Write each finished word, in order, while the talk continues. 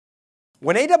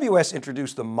When AWS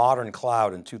introduced the modern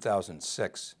cloud in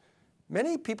 2006,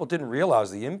 many people didn't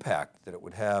realize the impact that it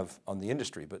would have on the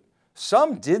industry, but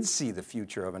some did see the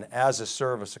future of an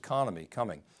as-a-service economy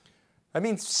coming. I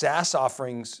mean, SaaS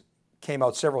offerings came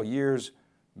out several years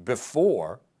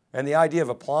before, and the idea of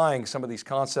applying some of these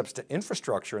concepts to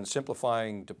infrastructure and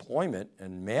simplifying deployment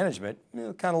and management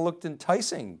kind of looked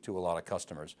enticing to a lot of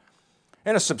customers.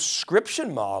 And a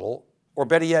subscription model, or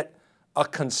better yet, a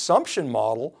consumption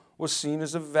model, was seen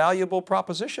as a valuable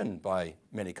proposition by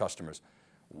many customers.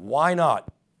 Why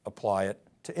not apply it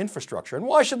to infrastructure? And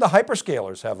why should the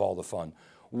hyperscalers have all the fun?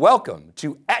 Welcome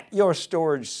to At Your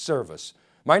Storage Service.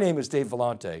 My name is Dave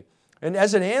Vellante, and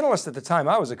as an analyst at the time,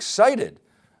 I was excited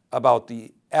about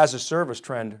the as-a-service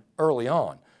trend early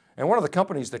on. And one of the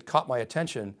companies that caught my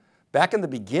attention back in the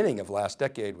beginning of last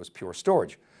decade was Pure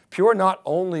Storage. Pure not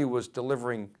only was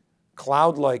delivering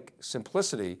cloud-like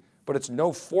simplicity, but its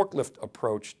no forklift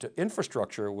approach to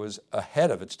infrastructure was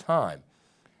ahead of its time.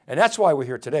 And that's why we're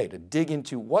here today, to dig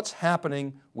into what's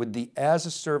happening with the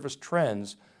as-a-service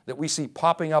trends that we see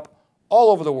popping up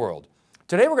all over the world.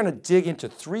 Today we're going to dig into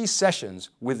 3 sessions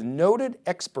with noted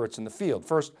experts in the field.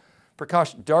 First,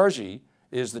 Prakash Darji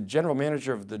is the General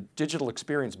Manager of the Digital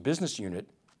Experience Business Unit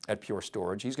at Pure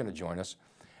Storage. He's going to join us.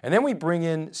 And then we bring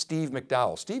in Steve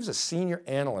McDowell. Steve's a Senior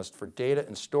Analyst for Data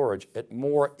and Storage at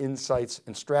More Insights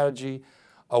and Strategy,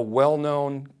 a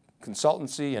well-known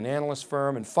consultancy and analyst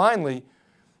firm. And finally,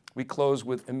 we close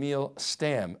with Emil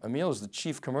Stam. Emil is the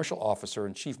Chief Commercial Officer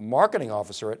and Chief Marketing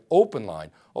Officer at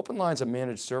OpenLine. OpenLine's a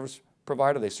managed service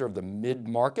provider. They serve the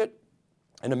mid-market.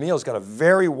 And Emil's got a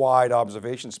very wide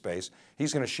observation space.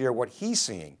 He's going to share what he's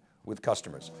seeing with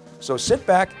customers. So sit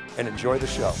back and enjoy the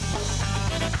show.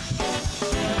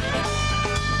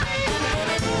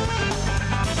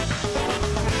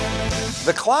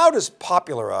 The cloud has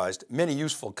popularized many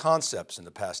useful concepts in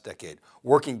the past decade,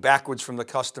 working backwards from the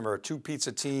customer, 2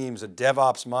 pizza teams, a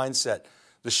DevOps mindset,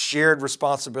 the shared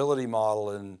responsibility model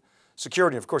and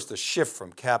security, and of course the shift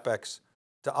from CapEx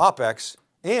to OpEx,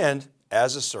 and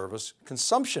as-a-service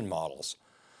consumption models.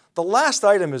 The last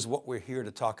item is what we're here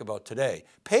to talk about today.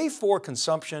 Pay for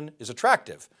consumption is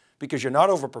attractive because you're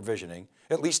not over provisioning,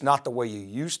 at least not the way you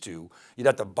used to. You'd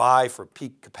have to buy for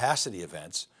peak capacity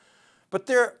events. But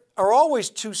there are always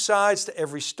 2 sides to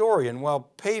every story, and while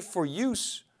pay for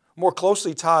use more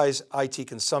closely ties IT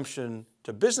consumption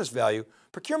to business value,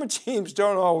 procurement teams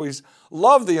don't always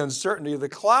love the uncertainty of the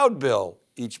cloud bill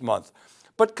each month.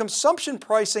 But consumption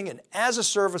pricing and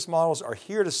as-a-service models are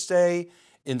here to stay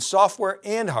in software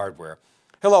and hardware.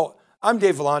 Hello, I'm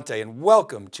Dave Vellante, and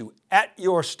welcome to At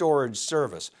Your Storage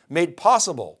Service, made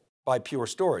possible by Pure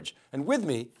Storage. And with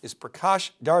me is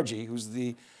Prakash Darji, who's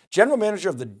the General Manager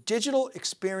of the Digital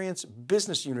Experience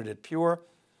Business Unit at Pure.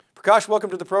 Prakash, welcome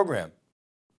to the program.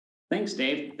 Thanks,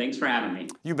 Dave. Thanks for having me.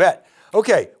 You bet.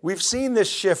 Okay, we've seen this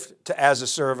shift to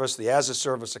as-a-service, the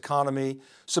as-a-service economy,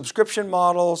 subscription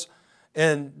models,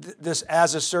 and this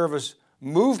as-a-service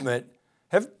movement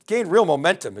have gained real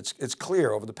momentum. It's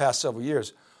clear over the past several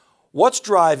years. What's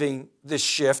driving this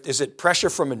shift? Is it pressure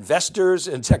from investors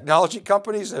and technology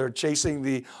companies that are chasing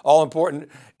the all-important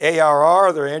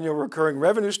ARR, their annual recurring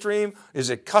revenue stream? Is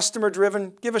it customer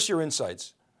driven? Give us your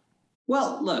insights.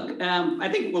 Well, look, I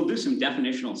think we'll do some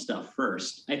definitional stuff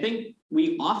first. I think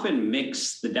we often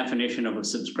mix the definition of a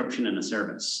subscription and a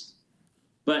service.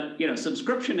 But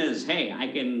subscription is, hey, I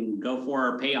can go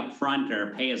for pay up front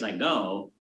or pay as I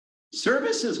go.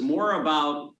 Service is more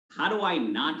about how do I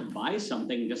not buy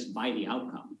something, just buy the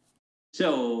outcome.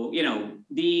 So,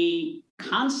 the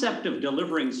concept of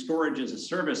delivering storage as a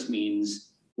service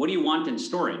means, what do you want in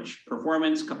storage?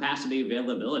 Performance, capacity,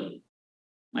 availability.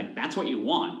 Like, that's what you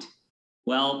want.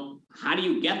 Well, how do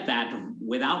you get that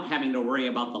without having to worry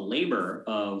about the labor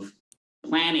of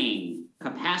planning,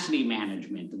 capacity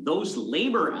management? Those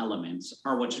labor elements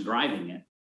are what's driving it.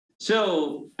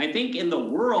 So I think in the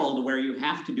world where you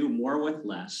have to do more with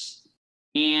less,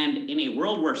 and in a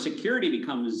world where security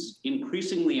becomes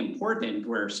increasingly important,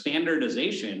 where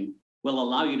standardization will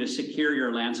allow you to secure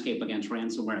your landscape against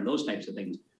ransomware and those types of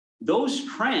things, those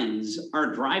trends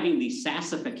are driving the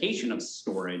SaaSification of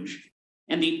storage.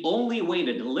 And the only way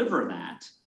to deliver that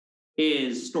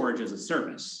is storage as a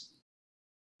service.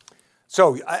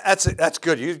 So that's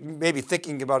good. You may be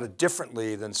thinking about it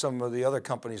differently than some of the other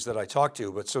companies that I talk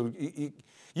to, but so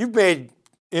you've made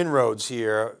inroads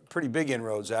here, pretty big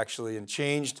inroads actually, and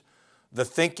changed the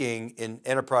thinking in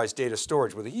enterprise data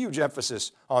storage with a huge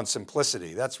emphasis on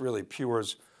simplicity. That's really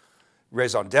Pure's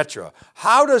raison d'etre.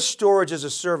 How does storage as a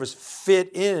service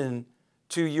fit in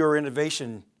to your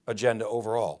innovation agenda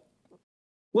overall?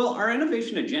 Well, our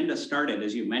innovation agenda started,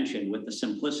 as you mentioned, with the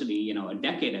simplicity, a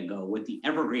decade ago with the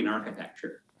evergreen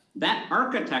architecture. That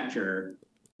architecture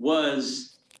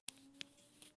was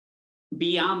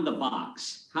beyond the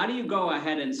box. How do you go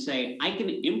ahead and say, I can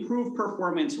improve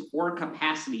performance or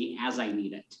capacity as I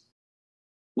need it?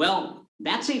 Well,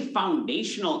 that's a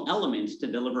foundational element to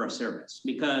deliver a service,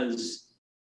 because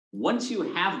once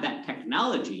you have that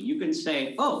technology, you can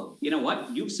say, oh, you know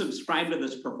what? You've subscribed to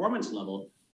this performance level.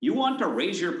 You want to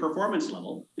raise your performance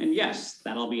level. And yes,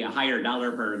 that'll be a higher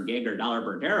dollar per gig or dollar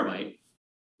per terabyte.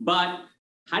 But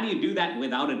how do you do that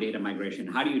without a data migration?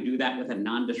 How do you do that with a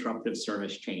non-disruptive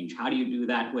service change? How do you do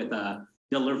that with a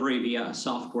delivery via a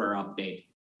software update?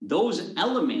 Those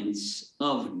elements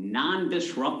of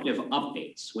non-disruptive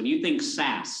updates, when you think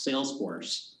SaaS,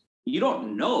 Salesforce, you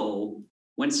don't know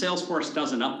when Salesforce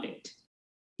does an update.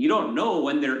 You don't know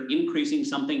when they're increasing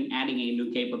something, adding a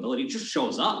new capability. It just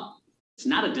shows up. It's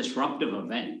not a disruptive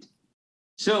event.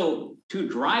 So to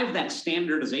drive that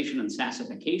standardization and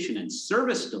SaaSification and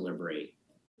service delivery,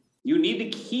 you need to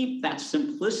keep that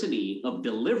simplicity of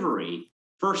delivery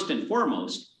first and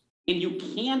foremost. And you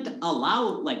can't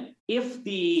allow, if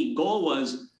the goal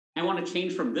was, I want to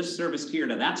change from this service tier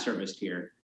to that service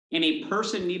tier, and a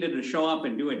person needed to show up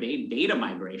and do a data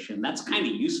migration, that's kind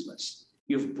of useless.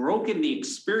 You've broken the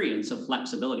experience of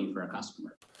flexibility for a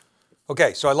customer.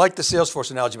 Okay, so I like the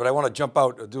Salesforce analogy, but I want to jump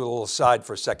out and do a little aside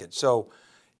for a second. So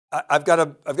I've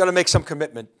got to make some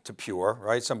commitment to Pure,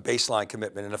 right? Some baseline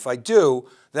commitment. And if I do,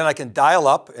 then I can dial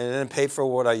up and then pay for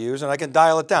what I use, and I can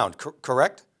dial it down,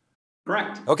 correct?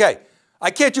 Correct. Okay,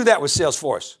 I can't do that with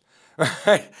Salesforce.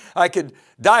 Right? I could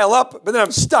dial up, but then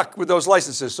I'm stuck with those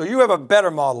licenses. So you have a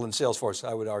better model in Salesforce,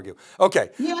 I would argue. Okay.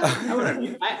 Yeah,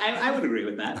 I would agree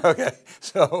with that. Okay,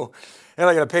 so, and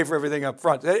I got to pay for everything up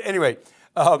front. Anyway,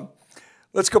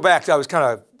 let's go back to, I was kind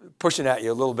of pushing at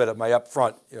you a little bit at my up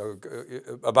front,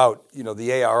 about,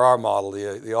 the ARR model,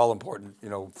 the all important,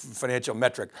 financial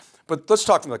metric. But let's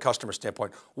talk from the customer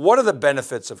standpoint. What are the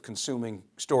benefits of consuming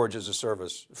storage as a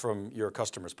service from your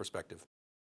customer's perspective?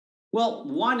 Well,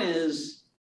 one is,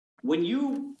 when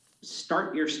you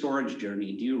start your storage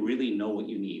journey, do you really know what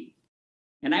you need?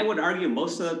 And I would argue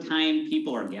most of the time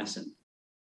people are guessing,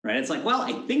 right? It's like, well,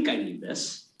 I think I need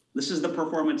this. This is the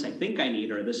performance I think I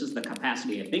need, or this is the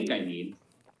capacity I think I need.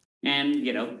 And,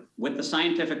 with the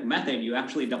scientific method, you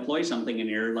actually deploy something and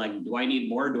you're like, do I need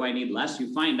more? Do I need less?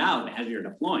 You find out as you're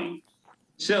deploying.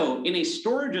 So in a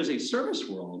storage as a service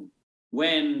world,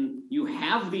 when you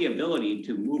have the ability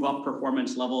to move up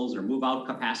performance levels or move out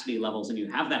capacity levels, and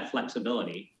you have that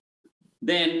flexibility,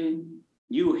 then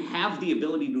you have the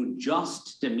ability to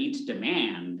adjust to meet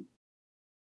demand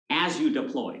as you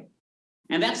deploy.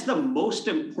 And that's the most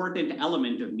important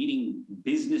element of meeting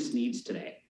business needs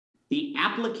today. The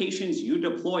applications you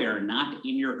deploy are not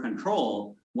in your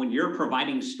control when you're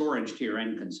providing storage to your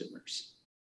end consumers.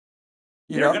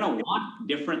 They're going to want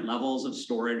different levels of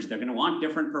storage. They're going to want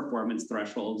different performance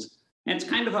thresholds. And it's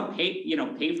kind of a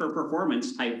pay for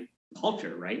performance type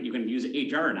culture, right? You can use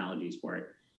HR analogies for it.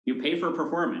 You pay for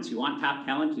performance. You want top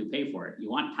talent, you pay for it. You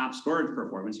want top storage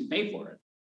performance, you pay for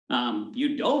it.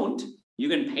 You don't, you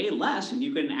can pay less and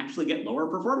you can actually get lower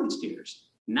performance tiers.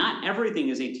 Not everything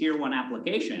is a tier 1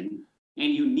 application,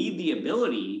 and you need the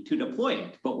ability to deploy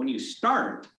it. But when you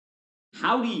start,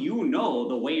 how do you know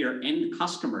the way your end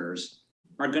customers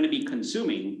are going to be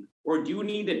consuming, or do you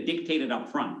need to dictate it up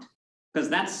front? Because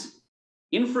that's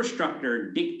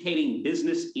infrastructure dictating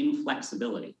business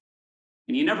inflexibility.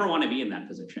 And you never want to be in that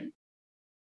position.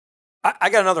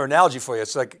 I got another analogy for you.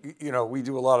 It's like, we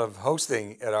do a lot of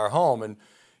hosting at our home, and,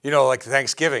 like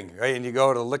Thanksgiving, right? And you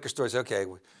go to the liquor store and say, okay,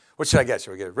 what should I get?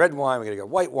 Should we get red wine? We got to get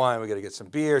white wine. We got to get some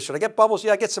beer. Should I get bubbles?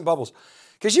 Yeah, get some bubbles.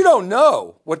 Because you don't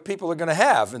know what people are going to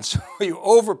have. And so you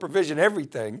over provision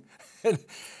everything. And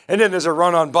then there's a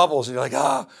run on bubbles and you're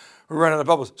like, we're running out of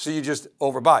bubbles. So you just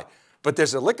overbuy. But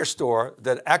there's a liquor store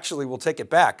that actually will take it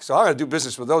back. So I'm going to do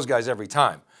business with those guys every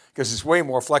time, because it's way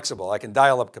more flexible. I can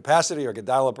dial up capacity, or I can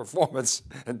dial up performance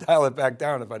and dial it back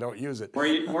down if I don't use it. Or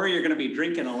you're going to be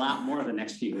drinking a lot more the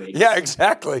next few weeks. Yeah,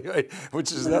 exactly, right?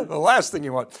 Which is the last thing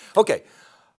you want. Okay,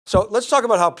 so let's talk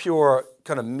about how Pure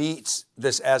kind of meets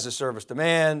this as a service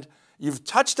demand. You've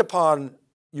touched upon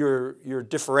your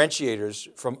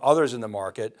differentiators from others in the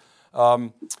market.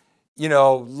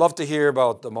 Love to hear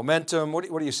about the momentum. What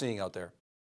are you seeing out there?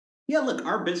 Yeah, look,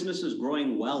 our business is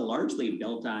growing well, largely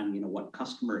built on what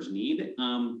customers need.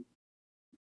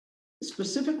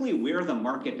 Specifically, where the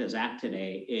market is at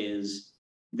today is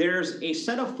there's a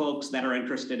set of folks that are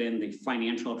interested in the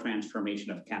financial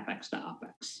transformation of CapEx to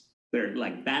OpEx.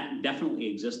 That definitely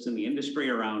exists in the industry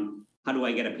around, how do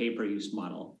I get a pay-per-use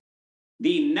model?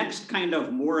 The next kind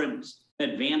of more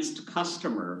advanced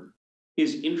customer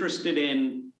is interested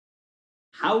in,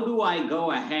 how do I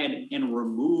go ahead and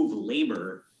remove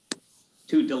labor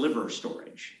to deliver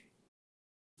storage?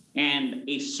 And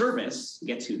a service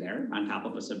gets you there on top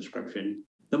of a subscription.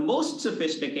 The most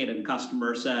sophisticated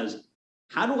customer says,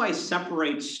 how do I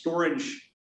separate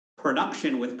storage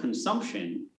production with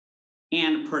consumption?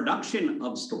 And production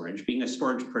of storage, being a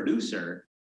storage producer,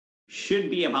 should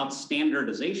be about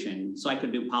standardization so I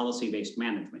could do policy-based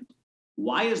management.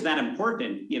 Why is that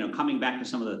important? Coming back to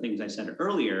some of the things I said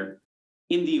earlier,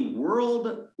 in the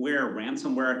world where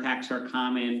ransomware attacks are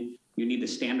common, you need to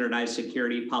standardize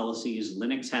security policies.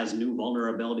 Linux has new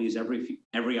vulnerabilities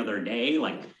every other day,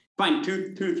 like find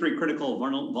two to three critical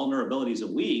vulnerabilities a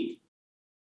week.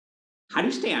 How do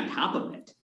you stay on top of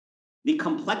it? The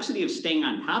complexity of staying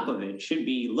on top of it should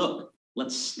be, look,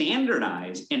 let's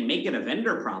standardize and make it a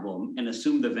vendor problem and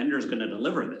assume the vendor is going to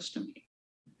deliver this to me.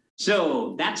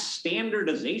 So that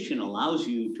standardization allows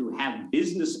you to have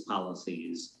business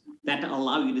policies that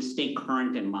allow you to stay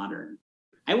current and modern.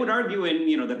 I would argue in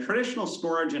the traditional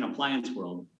storage and appliance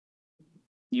world,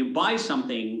 you buy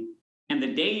something and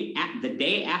the day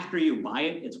after you buy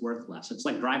it, it's worth less. It's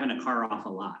like driving a car off a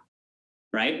lot,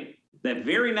 right? The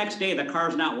very next day, the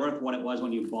car's not worth what it was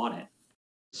when you bought it.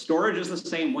 Storage is the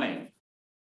same way.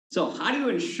 So how do you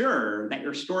ensure that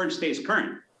your storage stays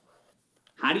current?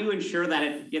 How do you ensure that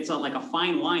it gets like a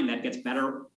fine line that gets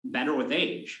better with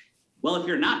age? Well, if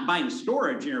you're not buying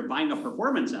storage and you're buying a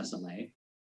performance SLA,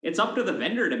 it's up to the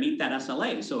vendor to meet that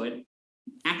SLA. So it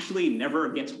actually never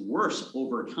gets worse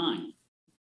over time.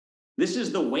 This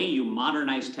is the way you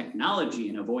modernize technology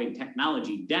and avoid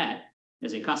technology debt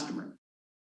as a customer.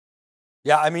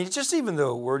 Yeah, I mean, just even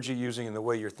the words you're using and the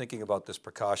way you're thinking about this,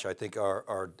 Prakash, I think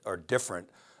are different.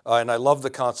 And I love the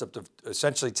concept of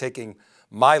essentially taking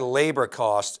my labor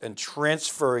costs and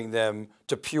transferring them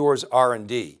to Pure's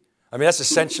R&D. I mean, that's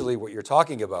essentially what you're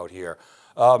talking about here.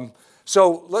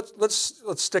 So let's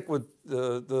stick with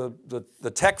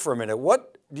the tech for a minute.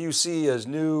 What do you see as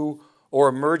new or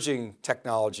emerging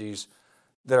technologies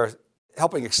that are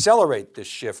helping accelerate this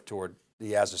shift toward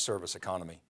the as-a-service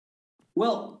economy?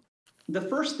 Well, the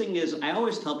first thing is, I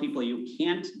always tell people you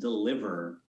can't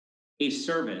deliver a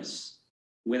service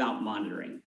without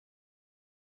monitoring.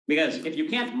 Because if you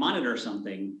can't monitor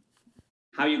something,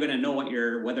 how are you going to know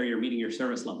whether you're meeting your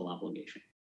service level obligation,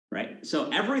 right? So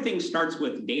everything starts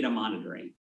with data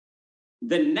monitoring.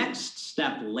 The next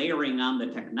step, layering on the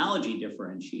technology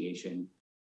differentiation,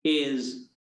 is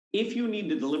if you need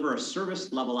to deliver a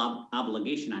service level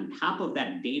obligation on top of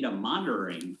that data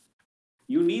monitoring,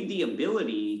 you need the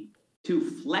ability to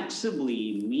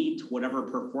flexibly meet whatever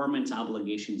performance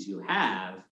obligations you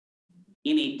have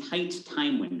in a tight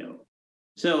time window.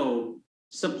 So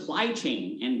supply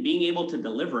chain and being able to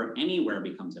deliver anywhere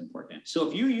becomes important. So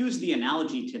if you use the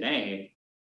analogy today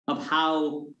of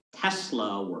how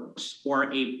Tesla works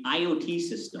or a IoT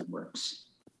system works,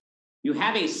 you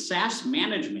have a SaaS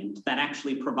management that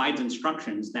actually provides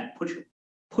instructions that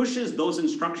pushes those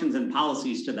instructions and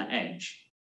policies to the edge.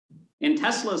 In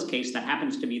Tesla's case, that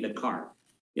happens to be the car.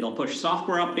 It'll push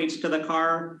software updates to the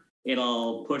car.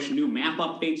 It'll push new map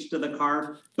updates to the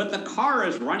car, but the car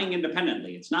is running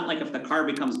independently. It's not like if the car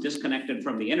becomes disconnected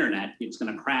from the internet, it's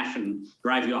going to crash and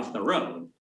drive you off the road.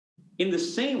 In the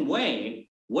same way,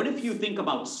 what if you think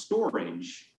about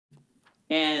storage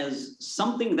as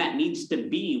something that needs to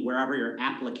be wherever your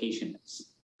application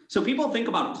is? So people think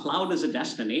about cloud as a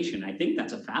destination. I think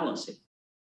that's a fallacy.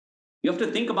 You have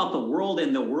to think about the world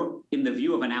in the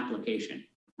view of an application.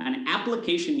 An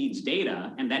application needs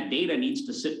data, and that data needs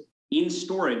to sit in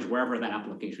storage wherever that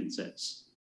application sits.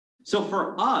 So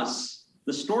for us,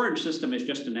 the storage system is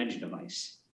just an edge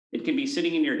device. It can be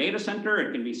sitting in your data center.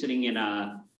 It can be sitting in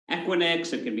a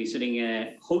Equinix. It can be sitting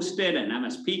hosted. An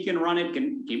MSP can run it. It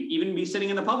can even be sitting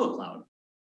in the public cloud.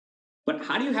 But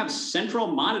how do you have central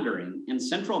monitoring and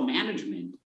central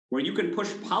management where you can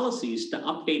push policies to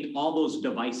update all those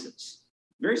devices?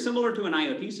 Very similar to an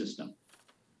IoT system.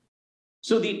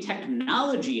 So the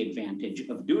technology advantage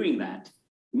of doing that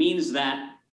means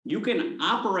that you can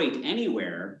operate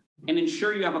anywhere and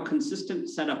ensure you have a consistent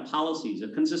set of policies, a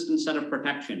consistent set of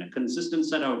protection, a consistent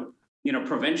set of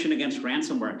prevention against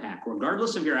ransomware attack,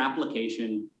 regardless of your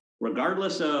application,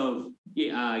 regardless of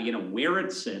where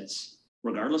it sits,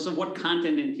 regardless of what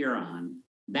continent you're on.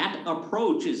 That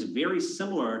approach is very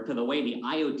similar to the way the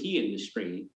IoT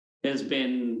industry has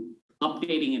been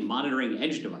updating and monitoring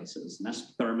edge devices,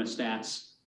 Nest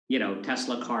thermostats,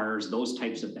 Tesla cars, those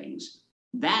types of things.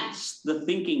 That's the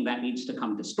thinking that needs to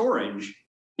come to storage.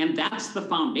 And that's the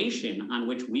foundation on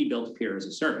which we built Pure as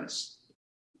a service.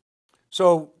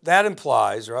 So that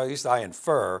implies, or at least I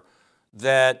infer,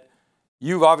 that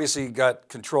you've obviously got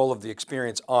control of the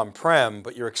experience on-prem,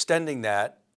 but you're extending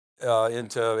that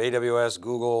into AWS,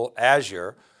 Google,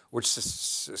 Azure, which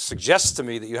suggests to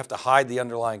me that you have to hide the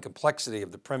underlying complexity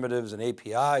of the primitives and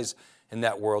APIs in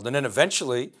that world. And then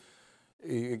eventually,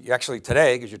 actually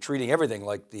today, because you're treating everything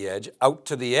like the edge, out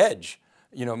to the edge,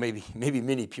 maybe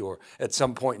mini Pure at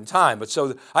some point in time. But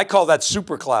so I call that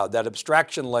super cloud, that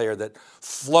abstraction layer that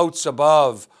floats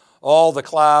above all the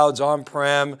clouds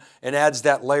on-prem and adds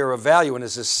that layer of value. And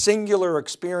it's a singular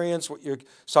experience, what you're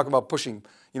talking about pushing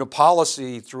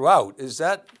policy throughout. Is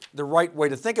that the right way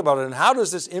to think about it? And how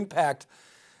does this impact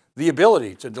the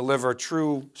ability to deliver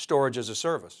true storage as a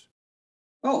service?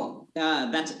 Oh,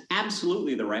 that's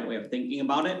absolutely the right way of thinking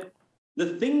about it.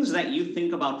 The things that you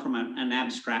think about from an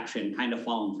abstraction kind of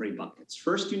fall in three buckets.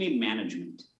 First, you need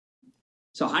management.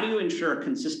 So how do you ensure a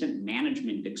consistent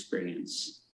management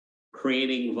experience?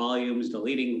 Creating volumes,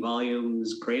 deleting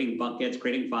volumes, creating buckets,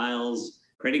 creating files,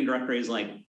 creating directories,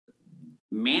 like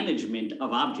management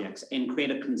of objects, and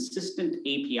create a consistent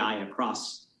API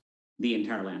across the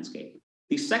entire landscape.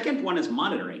 The second one is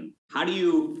monitoring. How do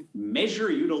you measure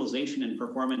utilization and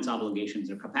performance obligations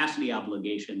or capacity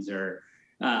obligations or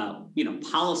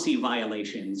policy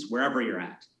violations wherever you're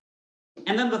at?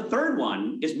 And then the third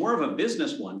one is more of a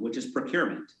business one, which is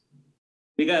procurement.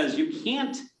 Because you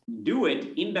can't do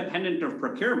it independent of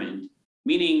procurement,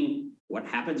 meaning what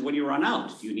happens when you run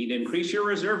out? Do you need to increase your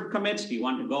reserve commits? Do you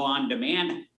want to go on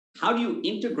demand? How do you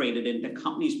integrate it into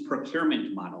companies'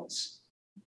 procurement models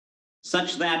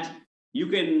such that you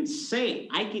can say,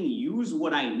 I can use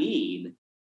what I need,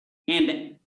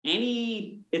 and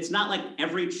it's not like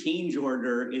every change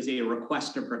order is a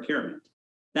request to procurement.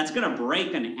 That's going to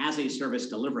break an as-a-service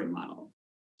delivery model.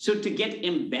 So to get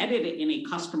embedded in a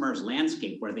customer's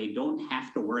landscape where they don't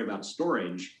have to worry about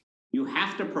storage, you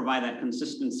have to provide that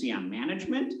consistency on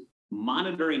management,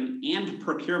 monitoring, and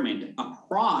procurement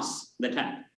across the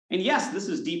tech. And yes, this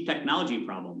is deep technology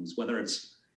problems, whether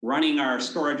it's running our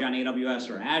storage on AWS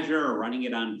or Azure, or running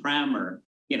it on-prem, or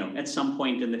at some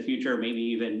point in the future, maybe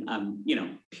even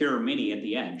Pure Mini at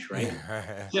the edge, right?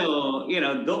 So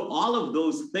all of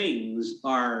those things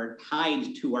are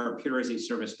tied to our Pure as a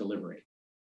service delivery.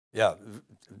 Yeah,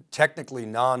 technically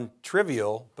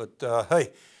non-trivial, but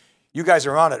hey, you guys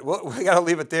are on it. We got to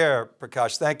leave it there,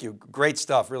 Prakash. Thank you. Great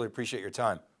stuff. Really appreciate your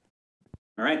time.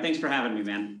 All right. Thanks for having me,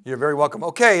 man. You're very welcome.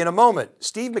 Okay, in a moment,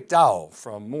 Steve McDowell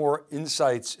from More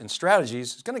Insights and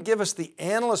Strategies is going to give us the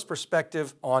analyst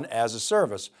perspective on as a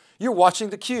service. You're watching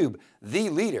theCUBE, the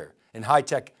leader in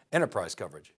high-tech enterprise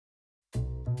coverage.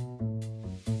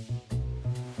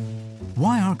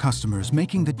 Why are customers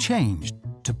making the change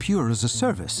to Pure as a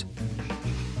service?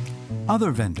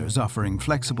 Other vendors offering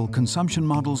flexible consumption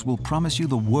models will promise you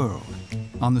the world.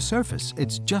 On the surface,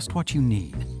 it's just what you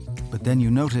need. But then you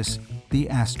notice the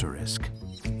asterisk.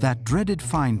 That dreaded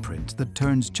fine print that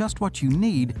turns just what you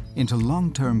need into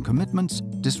long-term commitments,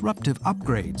 disruptive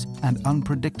upgrades, and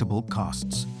unpredictable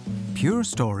costs. Pure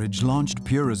Storage launched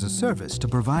Pure as a service to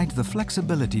provide the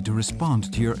flexibility to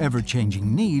respond to your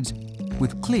ever-changing needs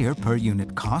with clear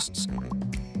per-unit costs,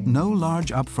 no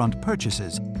large upfront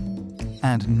purchases,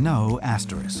 and no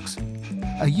asterisks.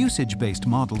 A usage-based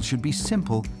model should be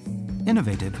simple,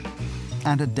 innovative,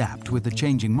 and adapt with the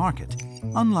changing market.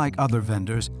 Unlike other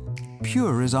vendors,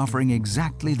 Pure is offering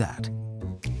exactly that,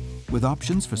 with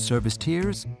options for service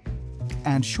tiers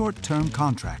and short-term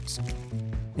contracts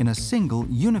in a single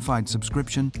unified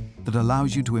subscription that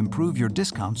allows you to improve your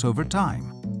discounts over time.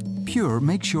 Pure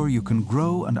makes sure you can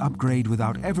grow and upgrade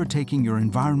without ever taking your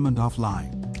environment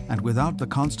offline, and without the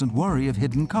constant worry of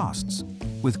hidden costs.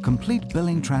 With complete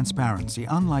billing transparency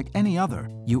unlike any other,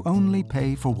 you only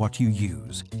pay for what you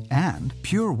use. And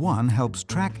Pure One helps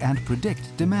track and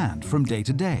predict demand from day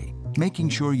to day, making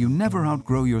sure you never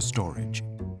outgrow your storage.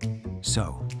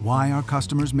 So, why are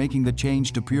customers making the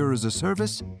change to Pure as a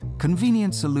service?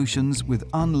 Convenient solutions with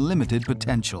unlimited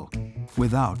potential,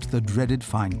 without the dreaded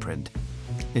fine print.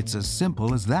 It's as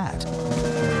simple as that.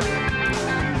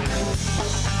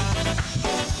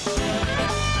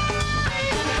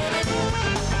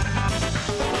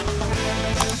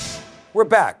 We're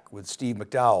back with Steve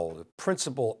McDowell, the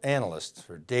Principal Analyst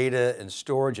for Data and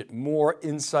Storage at More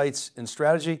Insights and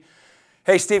Strategy.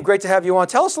 Hey Steve, great to have you on.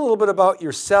 Tell us a little bit about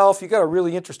yourself. You got a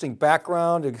really interesting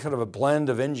background and kind of a blend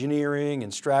of engineering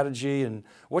and strategy, and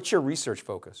what's your research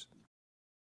focus?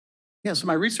 Yeah, so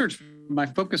my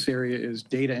focus area is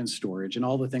data and storage and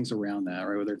all the things around that,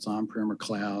 right? Whether it's on-prem or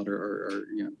cloud or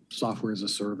software as a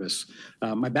service.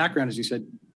 My background, as you said,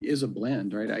 is a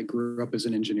blend, right? I grew up as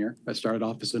an engineer. I started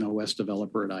off as an OS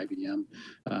developer at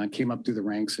IBM, came up through the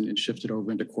ranks and shifted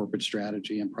over into corporate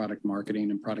strategy and product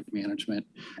marketing and product management.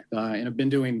 And I've been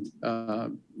doing,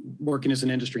 working as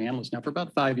an industry analyst now for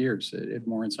about 5 years at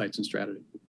More Insights and Strategy.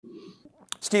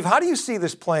 Steve, how do you see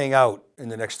this playing out in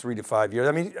the next 3 to 5 years?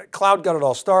 I mean, cloud got it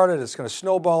all started. It's kind of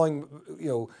snowballing,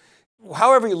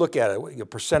 however you look at it, your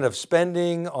percent of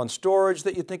spending on storage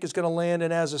that you think is going to land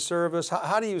in as a service.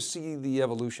 How do you see the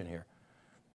evolution here?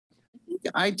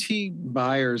 IT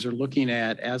buyers are looking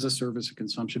at as a service and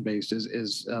consumption based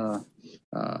as a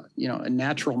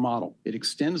natural model. It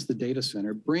extends the data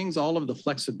center, brings all of the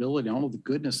flexibility, all of the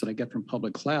goodness that I get from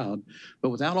public cloud, but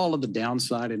without all of the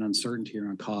downside and uncertainty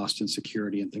around cost and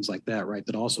security and things like that, right?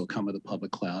 That also come with a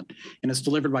public cloud. And it's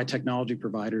delivered by technology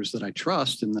providers that I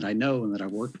trust and that I know and that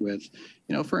I've worked with,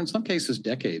 for in some cases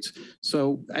decades.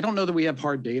 So I don't know that we have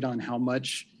hard data on how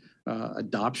much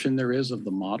adoption there is of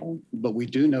the model, but we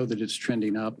do know that it's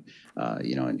trending up.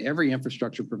 And every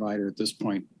infrastructure provider at this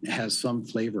point has some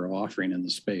flavor of offering in the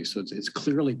space. So it's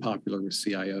clearly popular with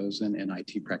CIOs and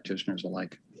IT practitioners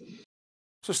alike.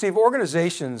 So Steve,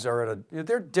 organizations are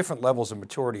they're different levels of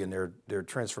maturity in their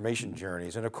transformation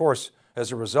journeys. And of course,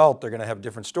 as a result, they're going to have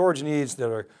different storage needs that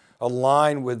are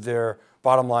aligned with their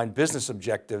bottom line business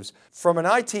objectives. From an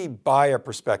IT buyer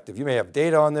perspective, you may have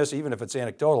data on this, even if it's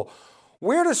anecdotal.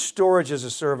 Where does storage as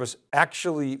a service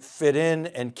actually fit in,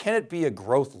 and can it be a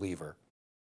growth lever?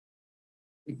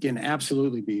 It can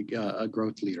absolutely be a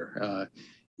growth leader.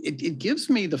 It gives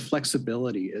me the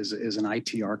flexibility as an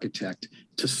IT architect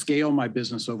to scale my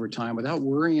business over time without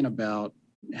worrying about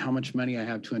how much money I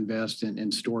have to invest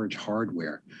in storage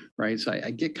hardware, right? So I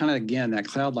get kind of, again, that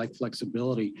cloud-like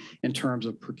flexibility in terms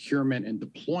of procurement and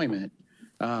deployment.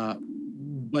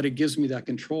 But it gives me that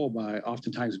control by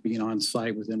oftentimes being on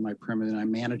site within my perimeter, and I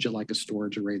manage it like a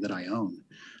storage array that I own.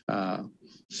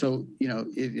 So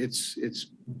it's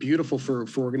beautiful for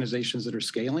organizations that are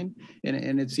scaling,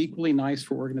 and it's equally nice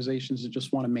for organizations that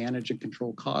just want to manage and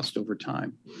control cost over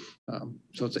time.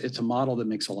 So it's a model that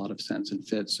makes a lot of sense and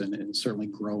fits, and certainly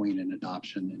growing in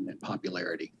adoption and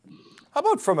popularity. How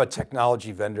about from a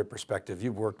technology vendor perspective?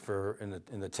 You've worked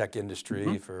in the tech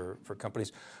industry for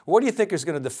companies. What do you think is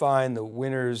going to define the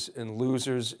winners and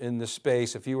losers in this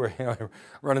space? If you were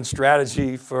running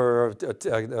strategy for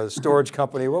a storage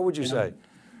company, what would you say?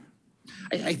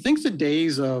 I think the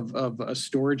days of a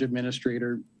storage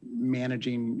administrator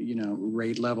managing,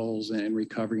 RAID levels and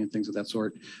recovery and things of that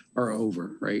sort are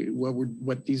over, right?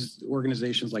 What these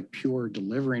organizations like Pure are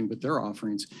delivering with their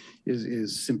offerings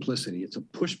is simplicity. It's a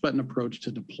push button approach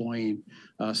to deploying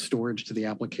storage to the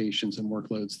applications and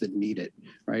workloads that need it,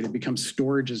 right? It becomes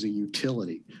storage as a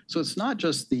utility. So it's not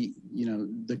just the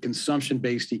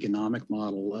consumption-based economic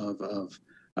model of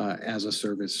as a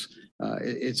service.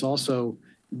 It's also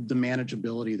the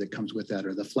manageability that comes with that,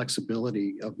 or the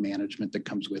flexibility of management that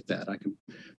comes with that. I can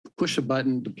push a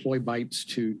button, deploy bytes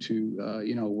to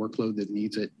a workload that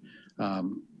needs it.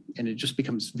 And it just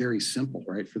becomes very simple,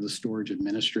 right, for the storage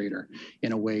administrator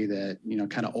in a way that,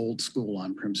 kind of old school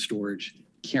on-prem storage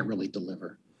can't really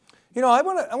deliver. I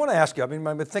want to ask you, I've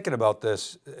been thinking about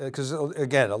this because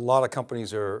again, a lot of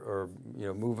companies are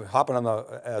hopping on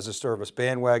the as a service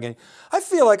bandwagon. I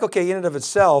feel like, okay, in and of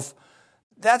itself,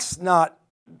 that's not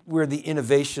where the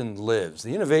innovation lives.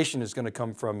 The innovation is going to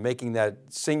come from making that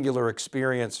singular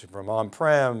experience from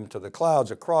on-prem to the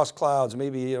clouds, across clouds,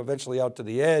 maybe eventually out to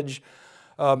the edge.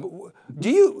 Where do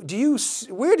you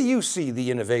see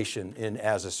the innovation in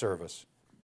as a service?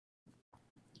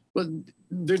 Well,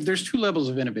 there's two levels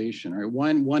of innovation, right?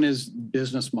 One is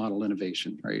business model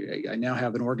innovation, right? I now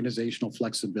have an organizational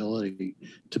flexibility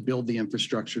to build the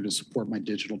infrastructure to support my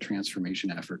digital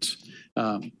transformation efforts.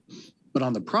 But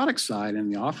on the product side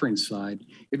and the offering side,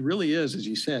 it really is, as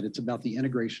you said, it's about the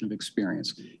integration of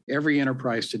experience. Every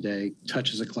enterprise today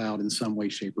touches a cloud in some way,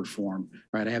 shape, or form,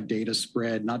 right? I have data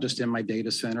spread, not just in my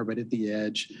data center, but at the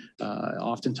edge,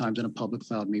 oftentimes in a public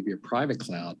cloud, maybe a private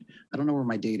cloud. I don't know where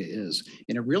my data is.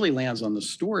 And it really lands on the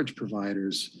storage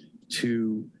providers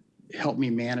to help me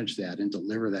manage that and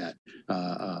deliver that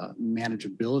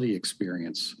manageability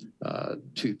experience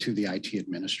to the IT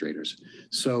administrators.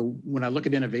 So when I look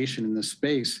at innovation in this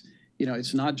space,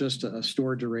 it's not just a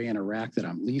storage array and a rack that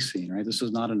I'm leasing, right? This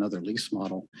is not another lease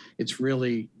model. It's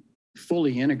really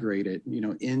fully integrated,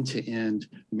 end-to-end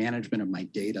management of my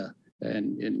data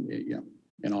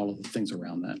and all of the things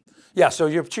around that. Yeah, so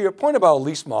to your point about a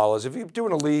lease model is if you're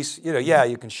doing a lease,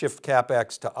 you can shift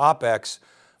CapEx to OpEx,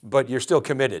 but you're still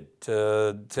committed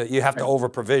to you have to over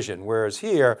provision. Whereas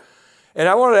here, And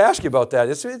I wanted to ask you about that.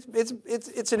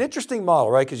 It's an interesting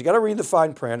model, right? Because you got to read the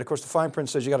fine print. Of course, the fine print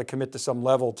says you got to commit to some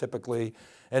level typically.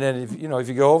 And then if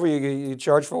you go over, you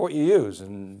charge for what you use,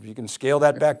 and you can scale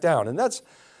that back down. And that's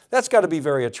got to be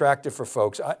very attractive for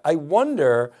folks. I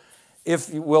wonder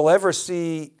if we'll ever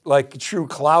see like true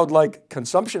cloud-like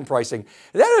consumption pricing.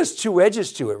 That has two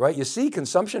edges to it, right? You see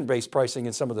consumption-based pricing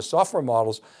in some of the software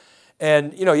models,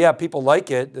 and yeah, people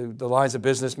like it, the lines of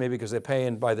business, maybe because they're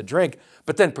paying by the drink,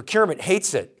 but then procurement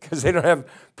hates it because they don't have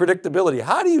predictability.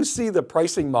 How do you see the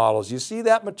pricing models? You see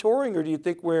that maturing, or do you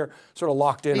think we're sort of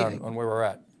locked in on where we're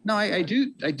at? No, I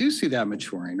do see that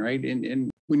maturing, right?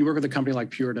 And when you work with a company like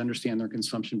Pure to understand their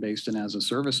consumption-based and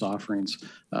as-a-service offerings,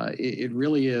 it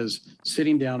really is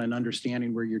sitting down and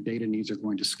understanding where your data needs are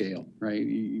going to scale, right?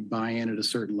 You buy in at a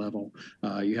certain level,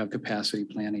 you have capacity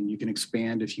planning, you can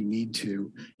expand if you need to,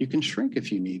 you can shrink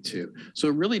if you need to. So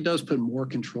it really does put more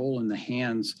control in the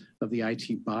hands of the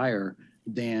IT buyer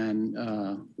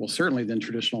than, well, certainly than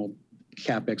traditional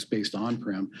CapEx based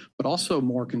on-prem, but also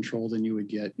more control than you would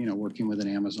get, working with an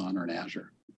Amazon or an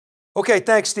Azure. Okay,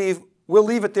 thanks, Steve. We'll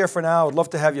leave it there for now. I'd love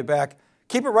to have you back.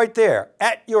 Keep it right there.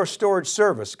 At Your Storage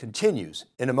Service continues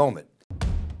in a moment.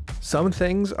 Some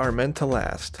things are meant to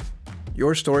last.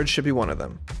 Your storage should be one of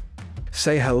them.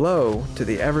 Say hello to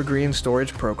the Evergreen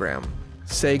Storage Program.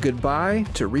 Say goodbye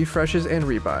to refreshes and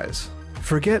rebuys.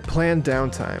 Forget planned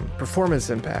downtime, performance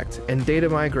impact, and data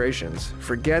migrations.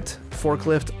 Forget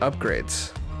forklift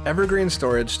upgrades. Evergreen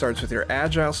Storage starts with your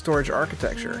agile storage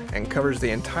architecture and covers the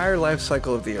entire life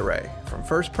cycle of the array, from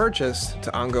first purchase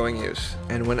to ongoing use,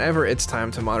 and whenever it's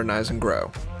time to modernize and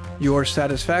grow. Your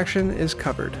satisfaction is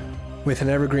covered. With an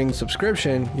Evergreen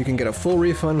subscription, you can get a full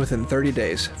refund within 30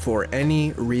 days for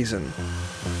any reason.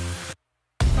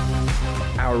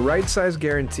 Our right size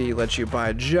guarantee lets you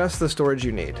buy just the storage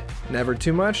you need. Never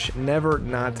too much, never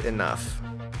not enough.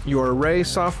 Your array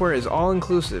software is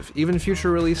all-inclusive, even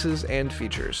future releases and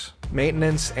features.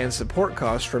 Maintenance and support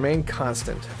costs remain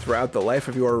constant throughout the life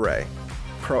of your array.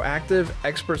 Proactive,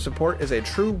 expert support is a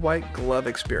true white glove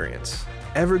experience.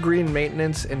 Evergreen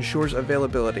maintenance ensures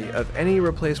availability of any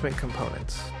replacement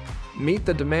components. Meet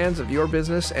the demands of your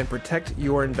business and protect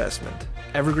your investment.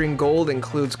 Evergreen Gold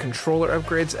includes controller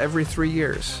upgrades every 3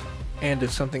 years. And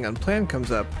if something unplanned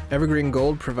comes up, Evergreen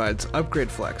Gold provides Upgrade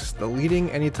Flex, the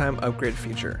leading anytime upgrade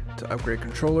feature, to upgrade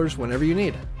controllers whenever you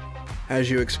need. As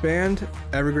you expand,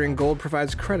 Evergreen Gold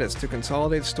provides credits to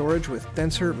consolidate storage with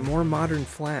denser, more modern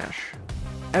flash.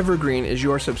 Evergreen is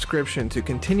your subscription to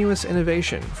continuous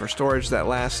innovation for storage that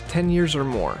lasts 10 years or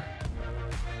more.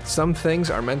 Some things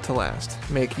are meant to last.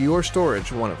 Make your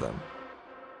storage one of them.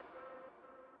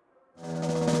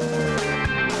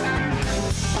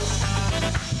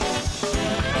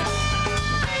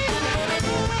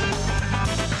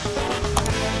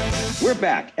 We're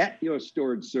back at Your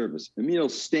Storage Service. Emil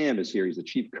Stam is here. He's the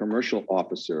Chief Commercial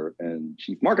Officer and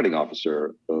Chief Marketing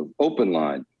Officer of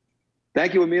OpenLine.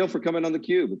 Thank you, Emil, for coming on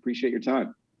theCUBE. Appreciate your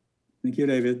time. Thank you,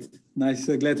 David. Nice,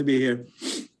 glad to be here.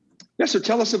 Yeah, so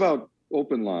tell us about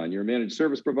OpenLine. You're a managed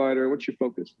service provider. What's your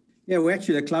focus? Yeah, we're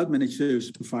actually a cloud managed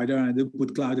service provider. And I do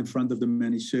put cloud in front of the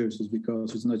managed services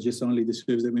because it's not just only the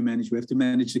service that we manage. We have to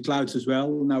manage the clouds as well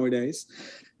nowadays.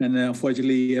 And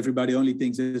unfortunately, everybody only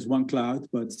thinks there's one cloud,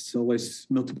 but it's always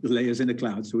multiple layers in the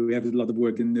cloud. So we have a lot of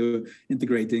work in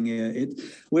integrating it.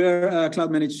 We're a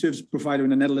cloud managed service provider in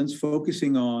the Netherlands,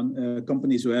 focusing on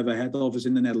companies who have a head office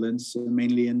in the Netherlands,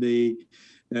 mainly in the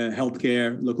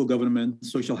healthcare, local government,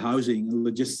 social housing, and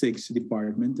logistics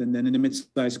department, and then in the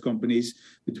mid-sized companies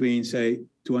between, say,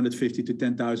 250 to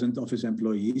 10,000 office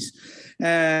employees.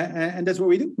 And that's what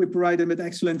we do. We provide them with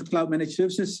excellent cloud managed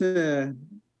services,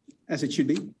 as it should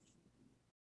be.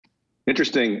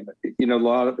 Interesting. You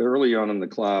know, early on in the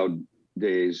cloud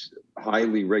days,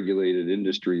 highly regulated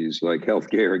industries like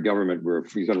healthcare and government were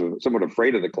somewhat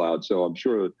afraid of the cloud. So I'm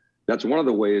sure that's one of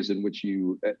the ways in which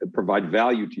you provide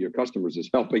value to your customers, is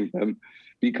helping them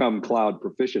become cloud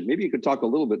proficient. Maybe you could talk a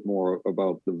little bit more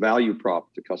about the value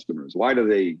prop to customers. Why do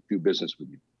they do business with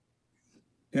you?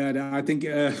 Yeah, I think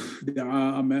there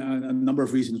are a number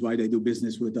of reasons why they do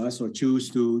business with us or choose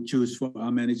for our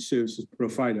managed services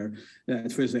provider.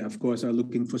 At first, they, of course, are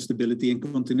looking for stability and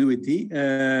continuity,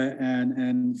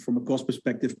 and from a cost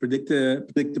perspective,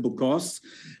 predictable costs.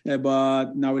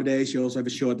 But nowadays, you also have a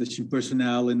shortage in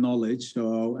personnel and knowledge,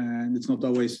 and it's not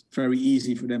always very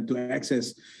easy for them to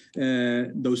access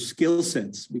those skill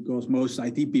sets, because most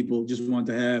IT people just want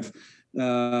to have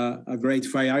a great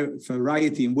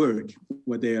variety in work,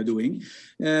 what they are doing,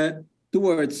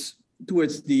 towards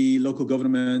towards the local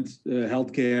government,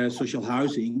 healthcare, social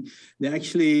housing, they're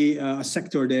actually a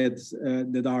sector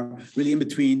that are really in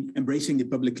between embracing the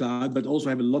public cloud, but also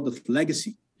have a lot of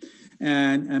legacy.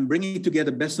 And bringing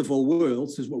together best of all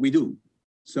worlds is what we do.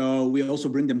 So we also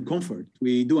bring them comfort.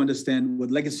 We do understand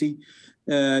what legacy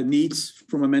needs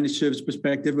from a managed service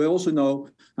perspective. We also know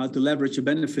how to leverage the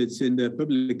benefits in the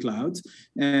public cloud.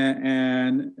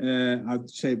 And I would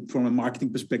say from a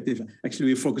marketing perspective, actually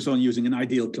we focus on using an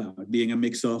ideal cloud, being a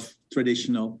mix of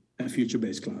traditional and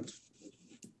future-based clouds.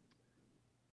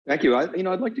 Thank you.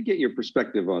 I'd like to get your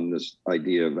perspective on this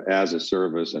idea of as a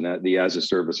service and the as a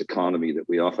service economy that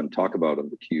we often talk about on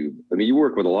theCUBE. I mean, you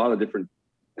work with a lot of different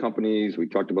companies. We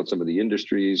talked about some of the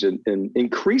industries, and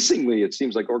increasingly it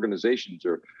seems like organizations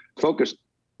are focused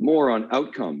more on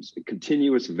outcomes,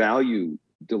 continuous value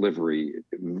delivery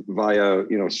via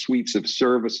suites of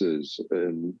services,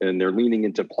 and they're leaning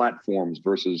into platforms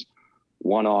versus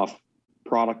one-off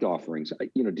product offerings.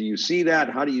 Do you see that?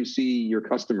 How do you see your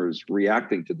customers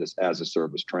reacting to this as a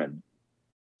service trend?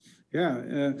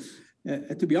 Yeah.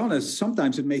 To be honest,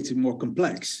 sometimes it makes it more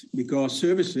complex because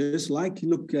services, like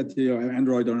look at your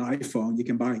Android or an iPhone, you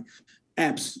can buy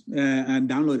apps and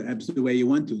download apps the way you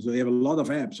want to. So you have a lot of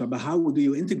apps, but how do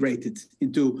you integrate it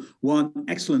into one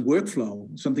excellent workflow,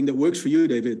 something that works for you,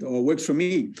 David, or works for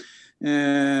me?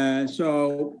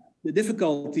 So the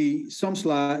difficulty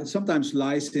sometimes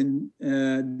lies in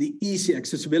the easy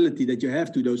accessibility that you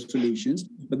have to those solutions,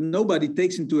 but nobody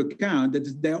takes into account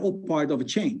that they're all part of a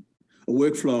chain. A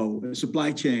workflow, a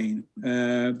supply chain,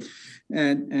 and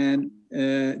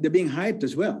they're being hyped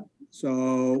as well.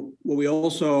 So what we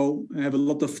also have a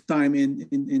lot of time in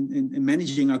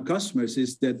managing our customers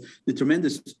is that the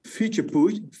tremendous feature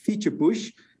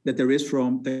push that there is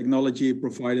from technology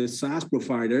providers, SaaS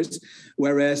providers,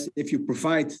 whereas if you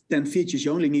provide 10 features,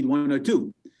 you only need 1 or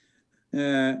 2.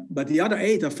 But the other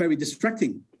 8 are very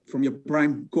distracting from your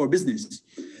prime core business.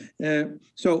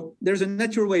 So there's a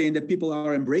natural way in that people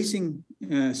are embracing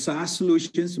SaaS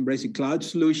solutions, embracing cloud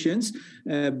solutions,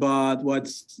 but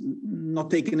what's not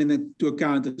taken into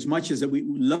account as much as that we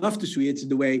love to see it's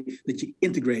the way that you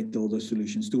integrate all those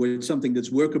solutions towards something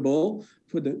that's workable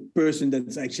for the person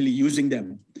that's actually using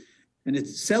them. And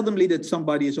it's seldomly that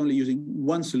somebody is only using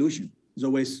one solution. There's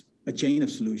always a chain of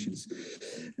solutions.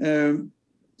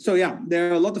 So yeah,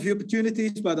 there are a lot of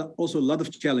opportunities, but also a lot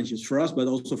of challenges for us, but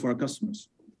also for our customers.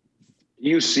 Do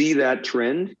you see that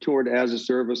trend toward as a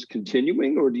service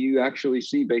continuing, or do you actually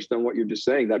see, based on what you're just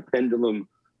saying, that pendulum,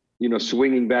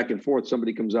 swinging back and forth?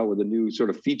 Somebody comes out with a new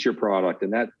sort of feature product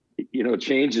and that,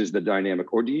 changes the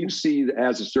dynamic, or do you see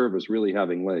as a service really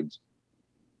having legs?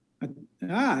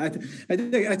 I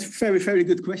think that's a very, very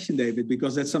good question, David,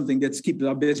 because that's something that's keeps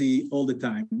us busy all the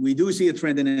time. We do see a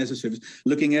trend in as a service.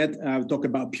 Looking at, I'll talk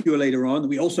about Pure later on.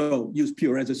 We also use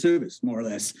Pure as a service, more or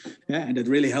less, and that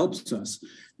really helps us.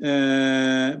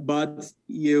 But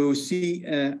you see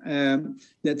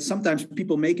that sometimes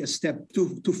people make a step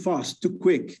too fast, too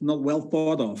quick, not well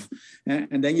thought of.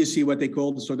 And then you see what they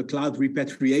call the sort of cloud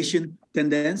repatriation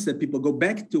tendency, that people go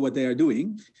back to what they are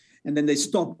doing. And then they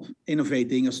stop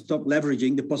innovating or stop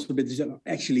leveraging the possibilities that are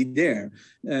actually there.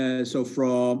 So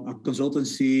from a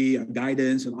consultancy, a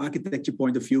guidance, an architecture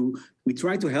point of view, we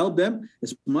try to help them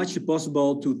as much as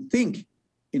possible to think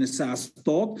in a SaaS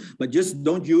thought, but just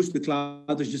don't use the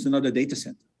cloud as just another data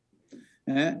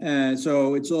center.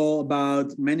 So it's all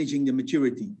about managing the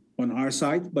maturity on our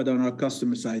side, but on our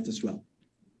customer side as well.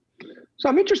 So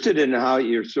I'm interested in how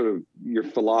your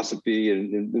philosophy,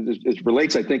 and it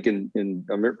relates, I think, in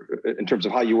terms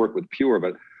of how you work with Pure,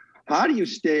 but how do you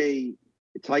stay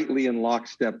tightly in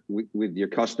lockstep with your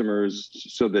customers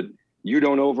so that you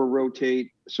don't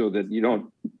over-rotate, so that you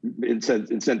don't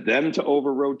incent them to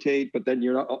over-rotate, but then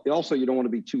you don't want to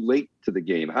be too late to the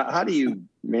game? How do you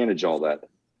manage all that?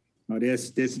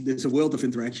 There's a world of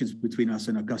interactions between us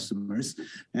and our customers.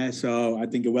 So I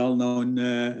think a well-known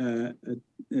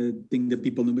thing that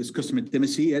people know is customer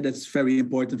intimacy. That's very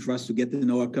important for us to get to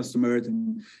know our customers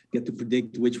and get to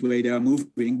predict which way they are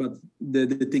moving. But the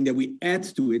thing that we add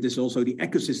to it is also the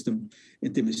ecosystem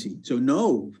intimacy. So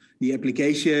know the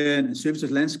application and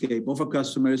services landscape of our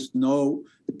customers, know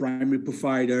the primary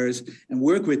providers, and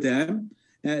work with them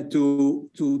to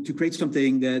create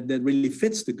something that really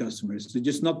fits the customers. To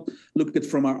just not look at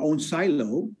from our own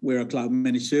silo, we're a cloud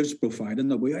managed service provider.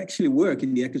 No, we actually work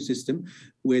in the ecosystem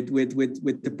with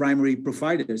the primary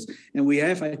providers. And we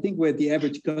have, I think, with the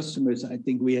average customers, I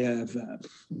think we have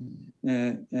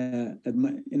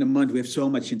in a month we have so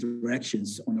much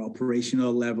interactions on an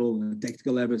operational level, on a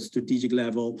tactical level, strategic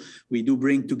level. We do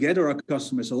bring together our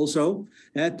customers also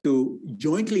to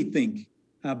jointly think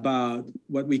about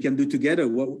what we can do together,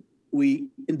 what we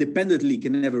independently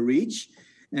can never reach.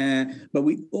 But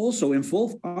we also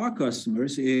involve our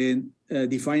customers in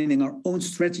defining our own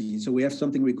strategy. So we have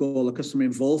something we call a customer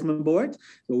involvement board.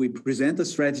 So we present a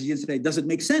strategy and say, does it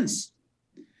make sense?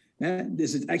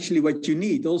 This is actually what you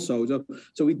need also.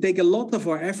 So we take a lot of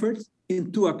our effort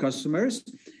into our customers,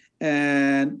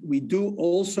 and we do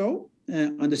also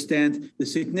understand the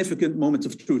significant moments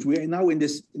of truth. We are now in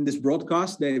this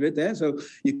broadcast, David. So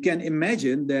you can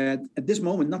imagine that at this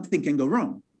moment, nothing can go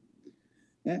wrong.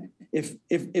 If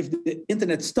the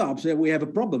internet stops, we have a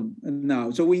problem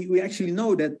now. So we actually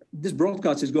know that this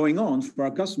broadcast is going on for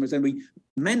our customers, and we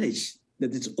manage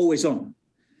that it's always on.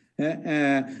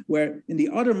 Where in the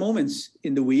other moments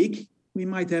in the week, we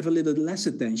might have a little less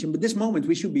attention, but this moment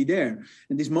we should be there.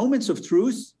 And these moments of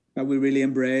truth we really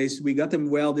embrace. We got them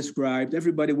well described.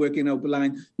 Everybody working open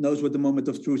line knows what the moment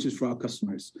of truth is for our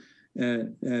customers.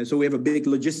 So we have a big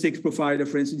logistics provider,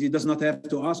 for instance. He does not have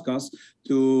to ask us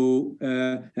to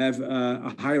have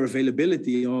a higher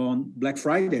availability on Black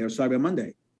Friday or Cyber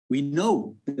Monday. We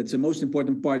know that's the most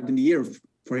important part in the year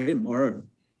for him or her.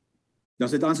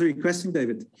 Does it answer your question,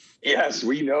 David? Yes,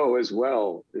 we know as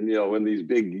well. In these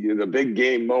the big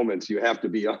game moments, you have to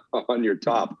be on your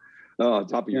top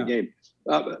of your game.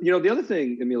 The other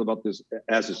thing, Emil, about this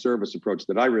as a service approach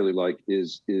that I really like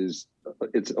is it's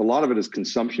a lot of it is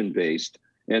consumption based,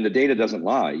 and the data doesn't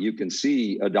lie. You can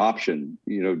see adoption,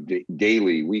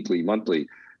 daily, weekly, monthly,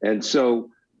 and so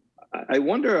I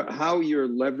wonder how you're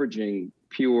leveraging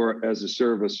Pure as a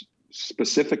service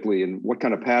specifically, and what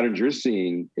kind of patterns you're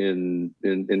seeing in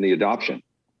the adoption.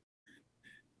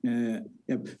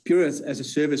 Pure as a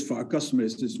service for our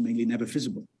customers is mainly never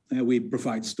visible. We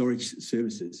provide storage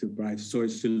services, we provide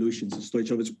storage solutions.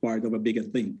 Storage is part of a bigger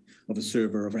thing, of a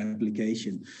server, of an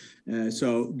application.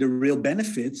 So the real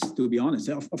benefits, to be honest,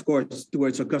 of course,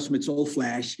 towards our customer, it's all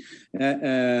flash,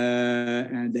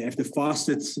 and they have the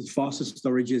fastest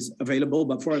storages available.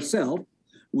 But for ourselves,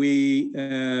 we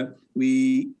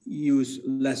use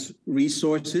less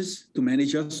resources to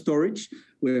manage our storage.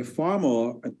 We're far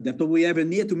more adaptable. We have a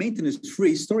near to maintenance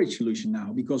free storage solution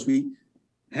now because we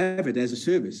have it as a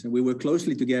service, and we work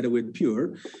closely together with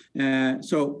Pure.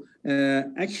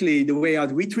 Actually, the way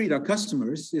we treat our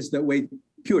customers is the way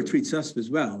Pure treats us as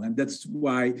well, and that's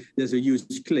why there's a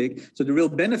huge click. So the real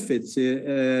benefits,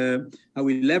 how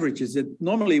we leverage is that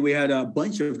normally we had a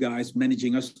bunch of guys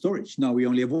managing our storage. Now we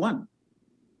only have one.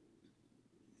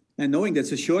 And knowing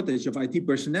there's a shortage of IT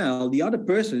personnel, the other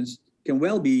persons can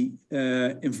well be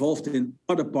involved in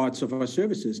other parts of our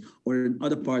services or in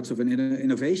other parts of an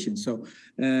innovation. So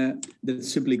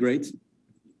that's simply great.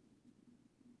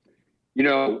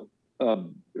 My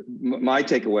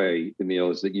takeaway, Emil,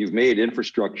 is that you've made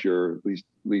infrastructure, at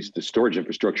least the storage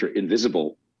infrastructure,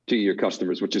 invisible to your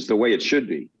customers, which is the way it should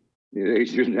be. You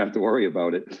shouldn't have to worry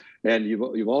about it. And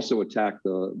you've also attacked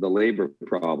the labor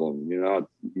problem. You're not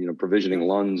provisioning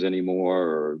LUNs anymore,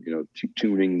 or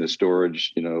tuning the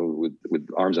storage with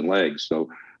arms and legs. So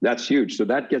that's huge. So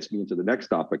that gets me into the next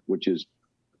topic, which is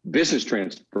business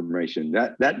transformation.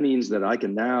 That means that I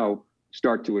can now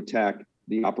start to attack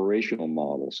the operational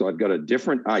model. So I've got a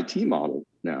different IT model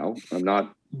now. I'm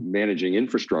not managing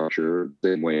infrastructure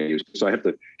the same way I used to. So I have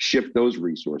to shift those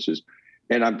resources.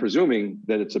 And I'm presuming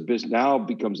that it's now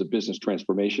becomes a business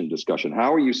transformation discussion.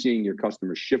 How are you seeing your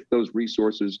customers shift those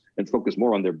resources and focus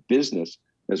more on their business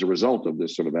as a result of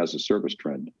this sort of as a service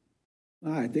trend?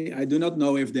 I do not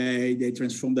know if they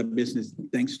transform their business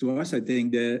thanks to us. I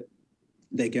think that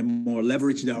they can more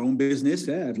leverage their own business,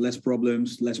 have less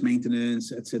problems, less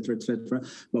maintenance, et cetera, et cetera.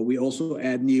 But we also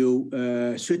add new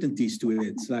certainties to it.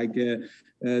 It's like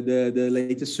the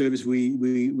latest service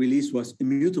we released was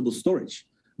immutable storage.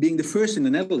 Being the first in the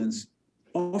Netherlands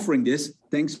offering this,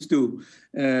 thanks to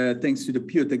the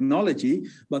Pure technology.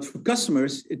 But for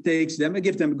customers, it gives them a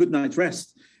good night's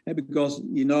rest, because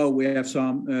we have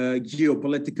some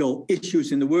geopolitical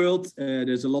issues in the world.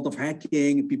 There's a lot of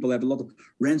hacking. People have a lot of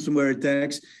ransomware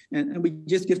attacks, and we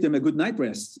just give them a good night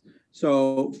rest.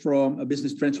 So from a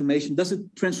business transformation, does it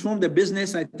transform their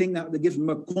business? I think that gives them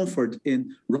a comfort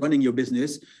in running your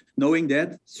business, knowing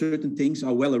that certain things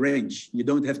are well arranged. You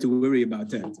don't have to worry about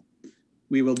that.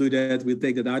 We will do that. We'll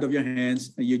take that out of your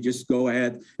hands, and you just go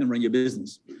ahead and run your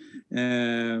business.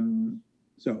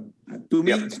 So to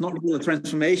me, it's not really a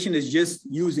transformation. It's just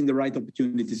using the right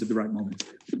opportunities at the right moment.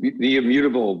 The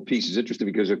immutable piece is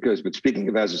interesting but speaking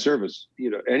of as a service,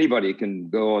 anybody can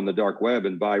go on the dark web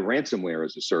and buy ransomware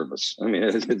as a service. I mean,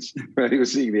 it's you're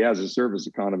seeing the as a service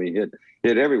economy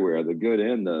hit everywhere, the good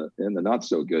and the not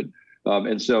so good.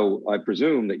 And so I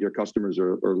presume that your customers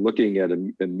are looking at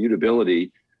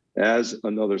immutability as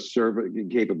another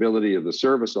capability of the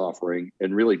service offering,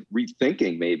 and really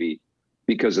rethinking, maybe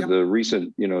because of the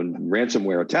recent,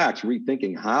 ransomware attacks,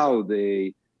 rethinking how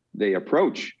they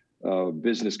approach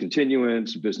business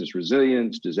continuance, business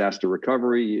resilience, disaster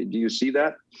recovery. Do you see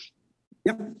that?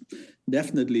 Yep,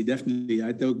 definitely.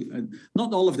 I think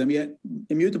not all of them. Yeah,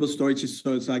 immutable storage is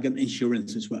so it's like an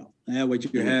insurance as well.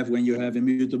 What you have when you have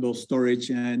immutable storage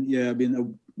and you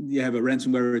have a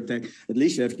ransomware attack, at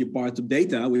least you have your part of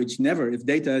data, which if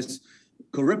data is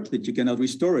corrupted, you cannot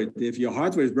restore it. If your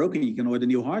hardware is broken, you can order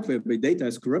new hardware, but data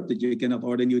is corrupted, you cannot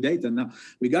order new data. Now,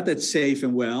 we got that safe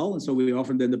and well, and so we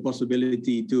offer them the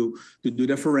possibility to do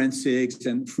the forensics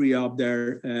and free up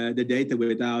the data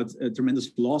without a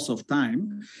tremendous loss of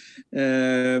time.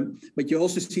 But you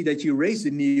also see that you raise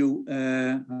the new,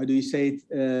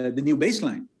 the new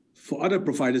baseline for other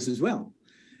providers as well.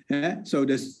 So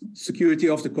the security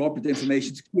of the corporate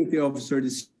information security officer, the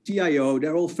CIO,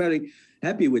 they're all very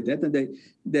happy with that, and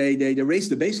they raise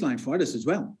the baseline for others as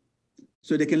well.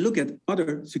 So they can look at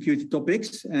other security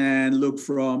topics and look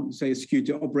from, say, a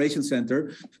security operations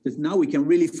center, that now we can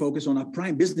really focus on our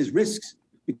prime business risks,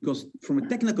 because from a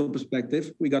technical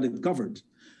perspective, we got it covered.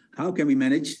 How can we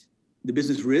manage the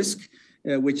business risk,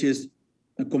 which is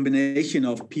a combination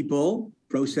of people,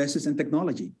 processes, and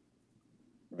technology?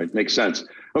 Right, makes sense.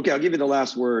 Okay, I'll give you the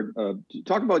last word.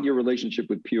 Talk about your relationship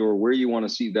with Pure, where you want to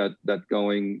see that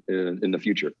going in the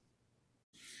future.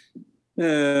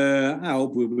 I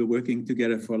hope we'll be working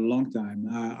together for a long time.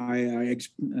 I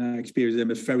experience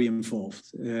them as very involved.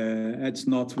 It's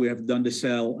not we have done the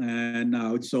sell and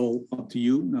now it's all up to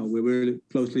you. No, we're really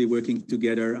closely working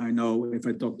together. I know if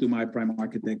I talk to my prime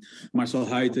architect, Marcel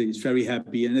Huyten, is very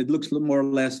happy. And it looks more or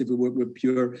less, if we work with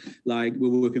Pure, like we're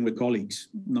working with colleagues,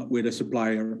 not with a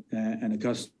supplier and a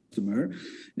customer.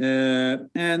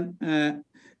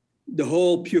 The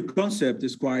whole Pure concept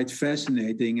is quite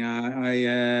fascinating.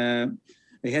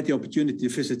 I had the opportunity to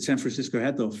visit San Francisco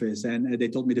head office, and they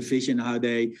told me the vision how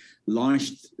they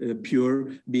launched Pure,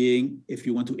 being, if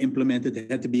you want to implement it,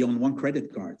 it had to be on one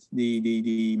credit card.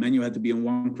 The menu had to be on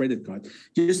one credit card.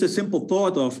 Just a simple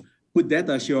thought of put that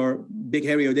as your big,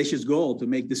 hairy, audacious goal to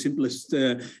make the simplest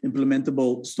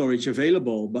implementable storage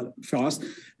available, but fast.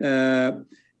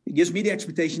 It gives me the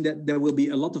expectation that there will be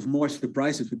a lot of more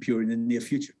surprises with Pure in the near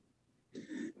future.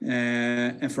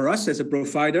 And for us as a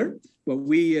provider, what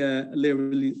we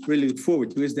really look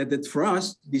forward to is that for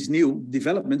us, these new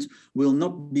developments will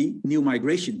not be new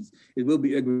migrations. It will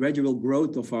be a gradual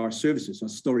growth of our services, our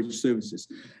storage services.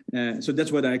 So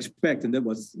that's what I expect, and that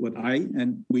was what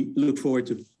we look forward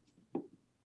to.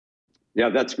 Yeah,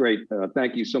 that's great.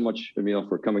 Thank you so much, Emil,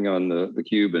 for coming on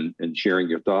theCUBE and sharing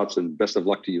your thoughts, and best of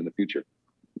luck to you in the future.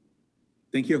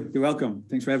 Thank you. You're welcome.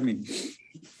 Thanks for having me.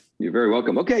 You're very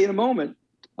welcome. Okay, in a moment,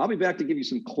 I'll be back to give you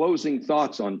some closing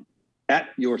thoughts on at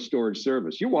your storage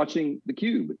service. You're watching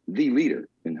theCUBE, the leader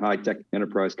in high-tech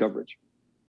enterprise coverage.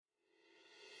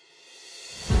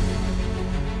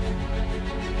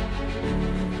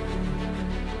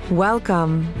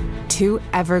 Welcome to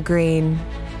Evergreen,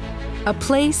 a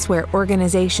place where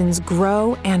organizations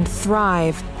grow and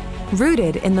thrive,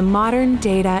 rooted in the modern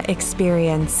data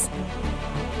experience.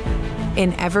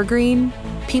 In Evergreen,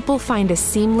 people find a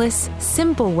seamless,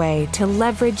 simple way to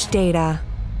leverage data.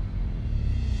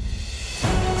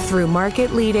 Through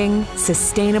market-leading,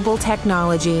 sustainable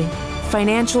technology,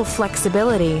 financial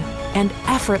flexibility, and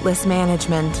effortless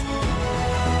management.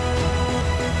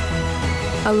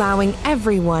 Allowing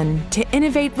everyone to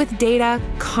innovate with data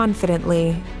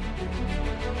confidently.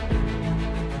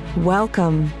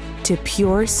 Welcome to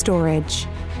Pure Storage.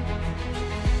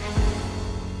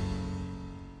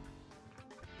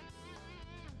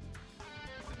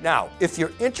 Now, if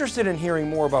you're interested in hearing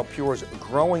more about Pure's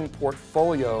growing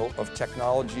portfolio of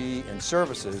technology and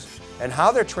services and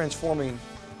how they're transforming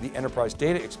the enterprise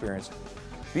data experience,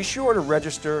 be sure to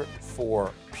register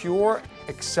for Pure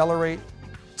Accelerate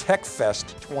Tech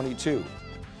Fest 22.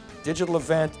 Digital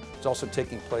event. It's also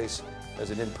taking place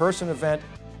as an in-person event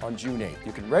on June 8th.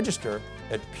 You can register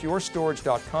at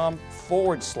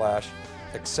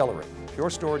purestorage.com/accelerate.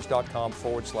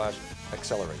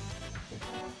 purestorage.com/accelerate.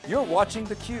 You're watching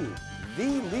theCUBE,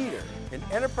 the leader in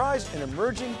enterprise and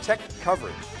emerging tech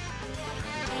coverage.